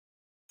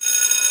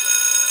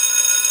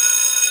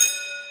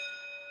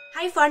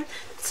Hi everyone,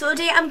 so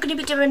today I'm going to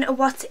be doing a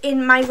what's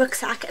in my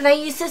rucksack, and I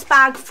use this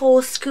bag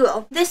for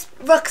school. This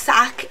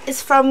rucksack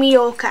is from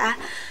Mallorca.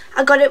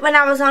 I got it when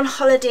I was on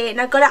holiday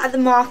and I got it at the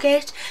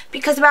market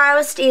because where I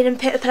was staying in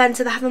Peter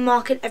Palencia they have a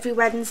market every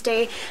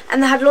Wednesday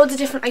and they had loads of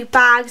different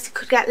bags. You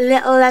could get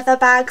little leather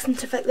bags and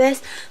stuff like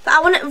this, but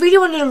I really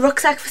wanted a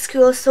rucksack for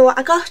school, so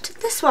I got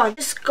this one.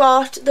 It's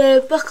got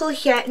the buckle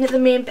here in the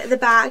main bit of the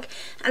bag,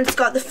 and it's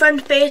got the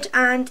front bit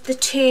and the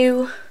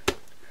two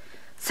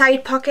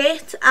side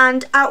pockets,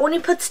 and I only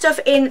put stuff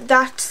in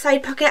that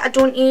side pocket. I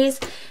don't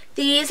use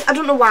these. I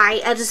don't know why,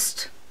 I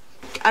just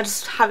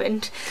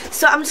haven't.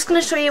 So I'm just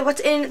going to show you what's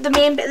in the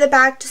main bit of the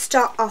bag to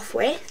start off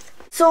with.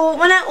 So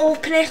when I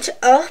open it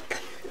up,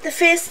 the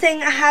first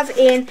thing I have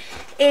in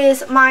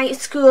is my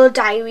school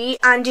diary,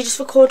 and you just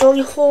record all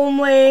your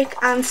homework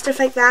and stuff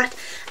like that,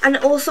 and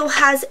it also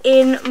has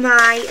in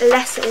my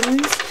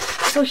lessons.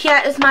 So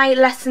here is my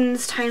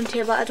lessons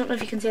timetable. I don't know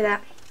if you can see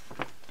that,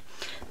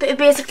 but it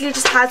basically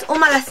just has all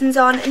my lessons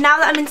on. And now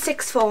that I'm in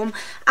sixth form,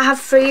 I have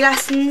 3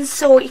 lessons,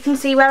 so you can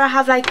see where I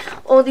have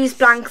all these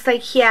blanks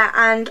here,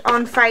 and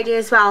on Friday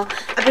as well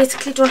I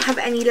basically don't have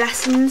any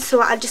lessons,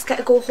 so I just get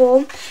to go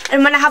home.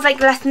 And when I have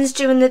lessons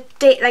during the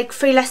day,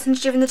 3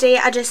 lessons during the day,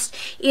 I just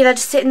either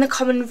just sit in the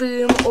common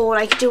room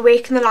or do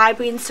work in the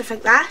library and stuff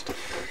like that.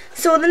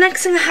 So the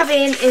next thing I have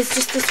in is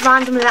just this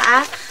random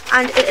letter,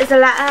 and it is a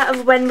letter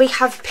of when we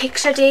have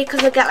picture day,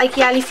 because we get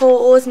yearly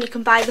photos and you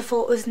can buy the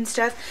photos and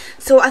stuff.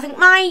 So I think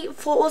my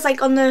photo's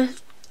on the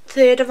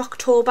 3rd of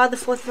October, the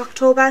 4th of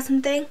October or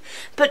something,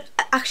 but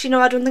actually no,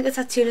 I don't think it's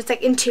that soon. It's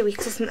in 2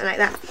 weeks or something like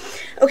that.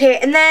 Okay,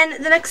 and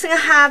then the next thing I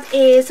have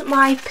is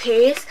my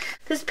purse.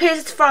 This purse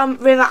is from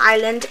River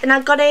Island and I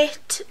got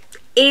it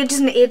ages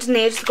and ages and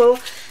ages ago.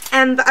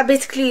 But I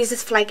basically use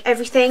this for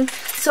everything.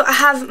 So I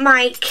have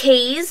my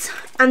keys,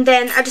 and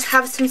then I just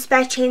have some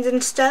spare change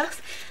and stuff,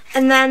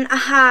 and then I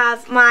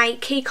have my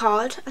key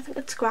card. I think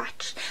it's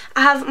scratched.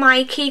 I have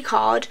my key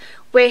card,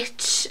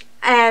 which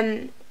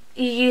you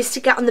use to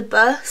get on the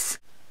bus.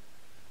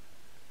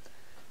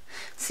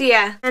 So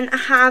yeah, and I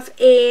have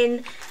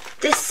in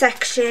this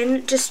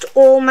section just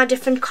all my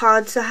different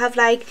cards. So I have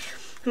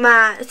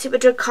my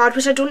Superdrug card,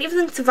 which I don't even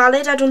think is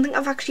valid. I don't think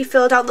I've actually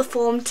filled out the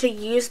form to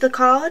use the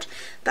card,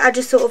 but I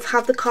just sort of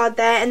have the card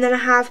there. And then I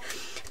have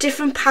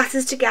different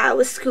passes to get out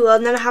with school,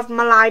 and then I have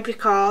my library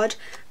card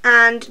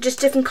and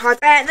just different cards.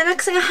 The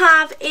next thing I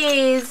have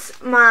is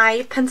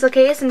my pencil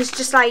case, and it's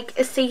just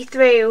a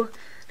see-through,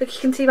 look,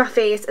 you can see my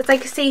face, it's a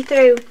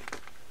see-through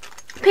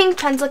pink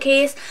pencil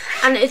case,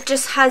 and it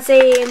just has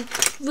a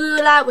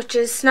ruler which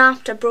is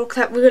snapped. I broke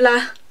that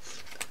ruler.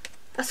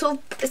 I sort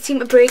of seem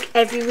to break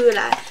every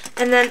ruler.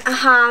 And then I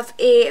have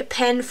a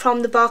pen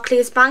from the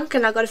Barclays Bank,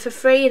 and I got it for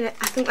free, and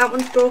I think that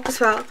one's broke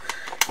as well.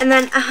 And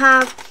then I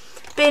have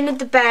Bernard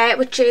the Bear,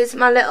 which is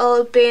my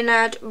little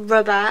Bernard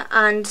rubber,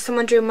 and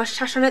someone drew a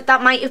moustache on it.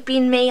 That might have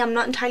been me, I'm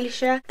not entirely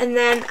sure. And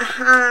then I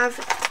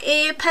have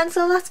a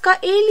pencil that's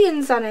got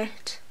aliens on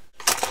it.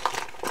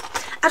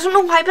 I don't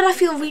know why, but I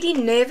feel really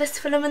nervous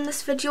filming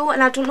this video,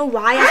 and I don't know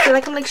why. I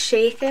feel I'm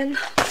shaking,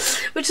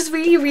 which is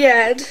really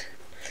weird.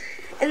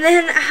 And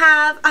then I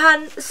have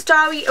a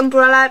starry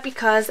umbrella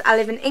because I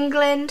live in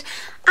England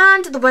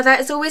and the weather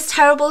is always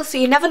terrible, so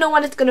you never know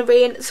when it's going to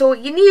rain, so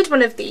you need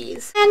one of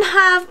these. Then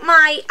have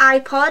my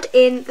iPod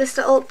in this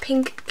little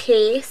pink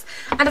case,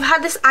 and I've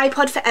had this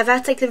iPod forever.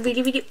 It's the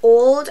really, really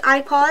old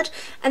iPod,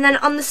 and then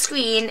on the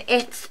screen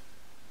it's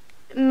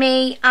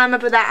me and my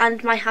brother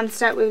and my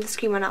hamster with the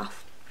screen went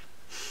off.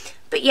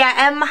 But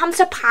yeah, my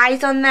hamster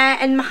Pie's on there,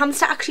 and my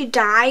hamster actually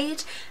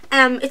died.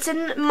 It's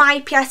in my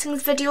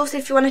piercings video, so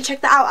if you want to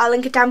check that out, I'll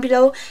link it down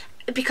below,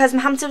 because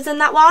my hamster was in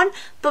that one.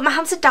 But my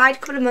hamster died a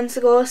couple of months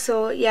ago,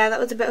 so yeah, that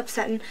was a bit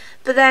upsetting.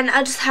 But then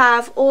I just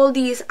have all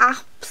these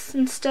apps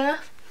and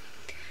stuff.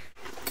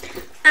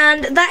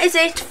 And that is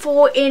it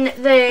for in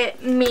the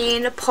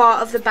main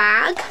part of the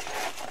bag.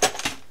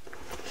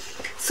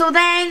 So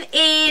then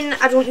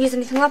I don't use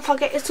anything in that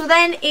pocket, so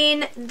then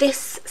in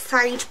this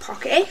side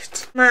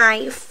pocket,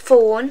 my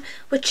phone,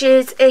 which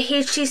is a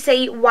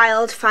HTC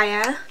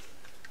Wildfire.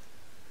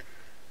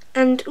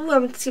 And, ooh,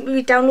 I'm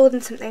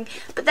re-downloading something.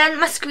 But then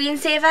my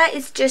screensaver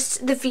is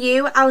just the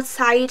view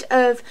outside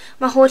of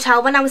my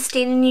hotel when I was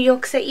staying in New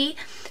York City.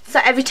 So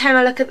every time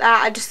I look at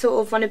that, I just sort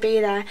of want to be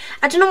there.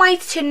 I don't know why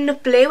it's turning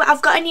up blue.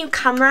 I've got a new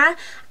camera.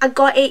 I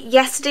got it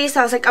yesterday,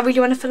 so I was I really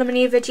want to film a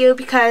new video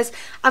because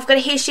I've got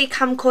a HD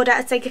camcorder.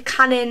 It's a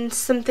Canon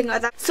something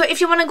like that. So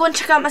if you want to go and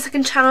check out my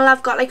second channel,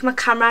 I've got my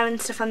camera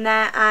and stuff on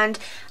there. And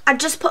I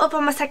just put up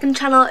on my second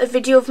channel a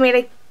video of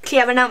me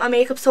clearing out my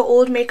makeup, so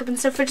old makeup and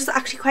stuff, which is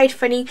actually quite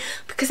funny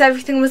because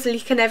everything was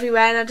leaking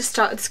everywhere and I just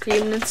started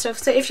screaming and stuff.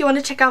 So if you want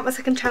to check out my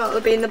second channel, it'll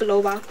be in the below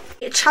bar.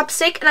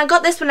 Chapstick, and I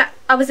got this when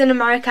I was in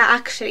America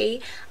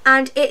actually,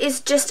 and it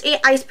is just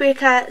a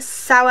icebreaker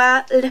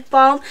sour lip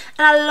balm,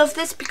 and I love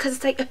this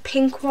because it's a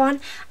pink one.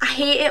 I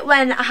hate it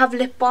when I have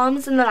lip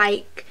balms and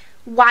they're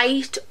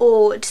white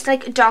or just a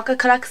darker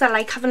colour, because I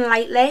like having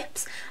light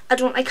lips. I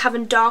don't like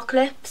having dark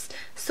lips,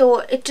 so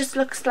it just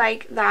looks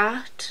like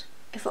that,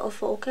 if it'll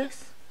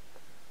focus.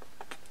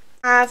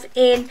 have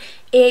in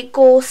a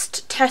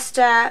Ghost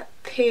Tester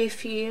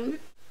perfume.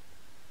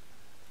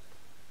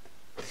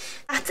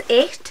 That's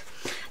it.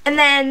 And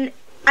then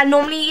I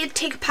normally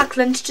take a packed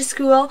lunch to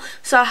school,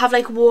 so I'll have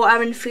like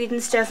water and food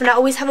and stuff, and I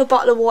always have a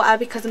bottle of water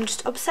because I'm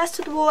just obsessed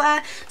with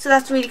water. So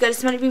that's really good.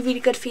 It's meant to be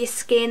really good for your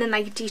skin and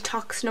like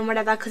detoxing and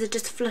whatever, because it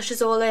just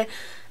flushes all the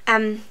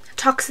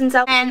toxins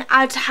out. And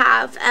I'd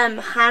have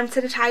hand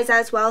sanitizer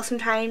as well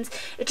sometimes.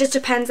 It just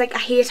depends. Like I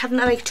hate having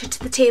to like touch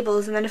the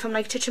tables, and then if I'm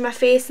like touching my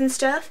face and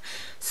stuff,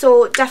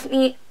 so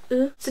definitely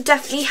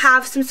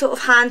have some sort of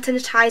hand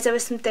sanitizer or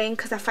something,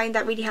 because I find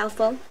that really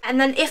helpful. And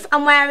then if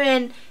I'm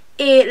wearing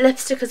a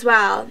lipstick as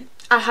well,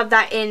 I'll have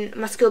that in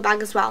my school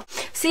bag as well.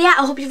 So yeah,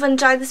 I hope you've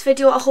enjoyed this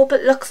video. I hope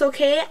it looks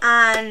okay,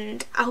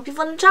 and I hope you've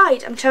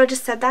enjoyed. I'm sure I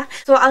just said that.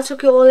 So I'll talk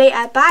to you all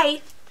later.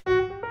 Bye.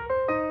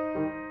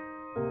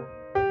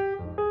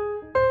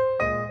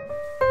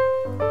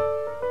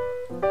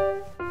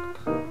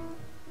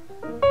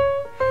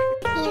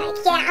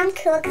 Yeah, I'm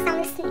cool because I'm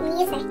listening to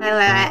music.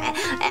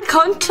 I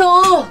can't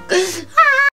talk.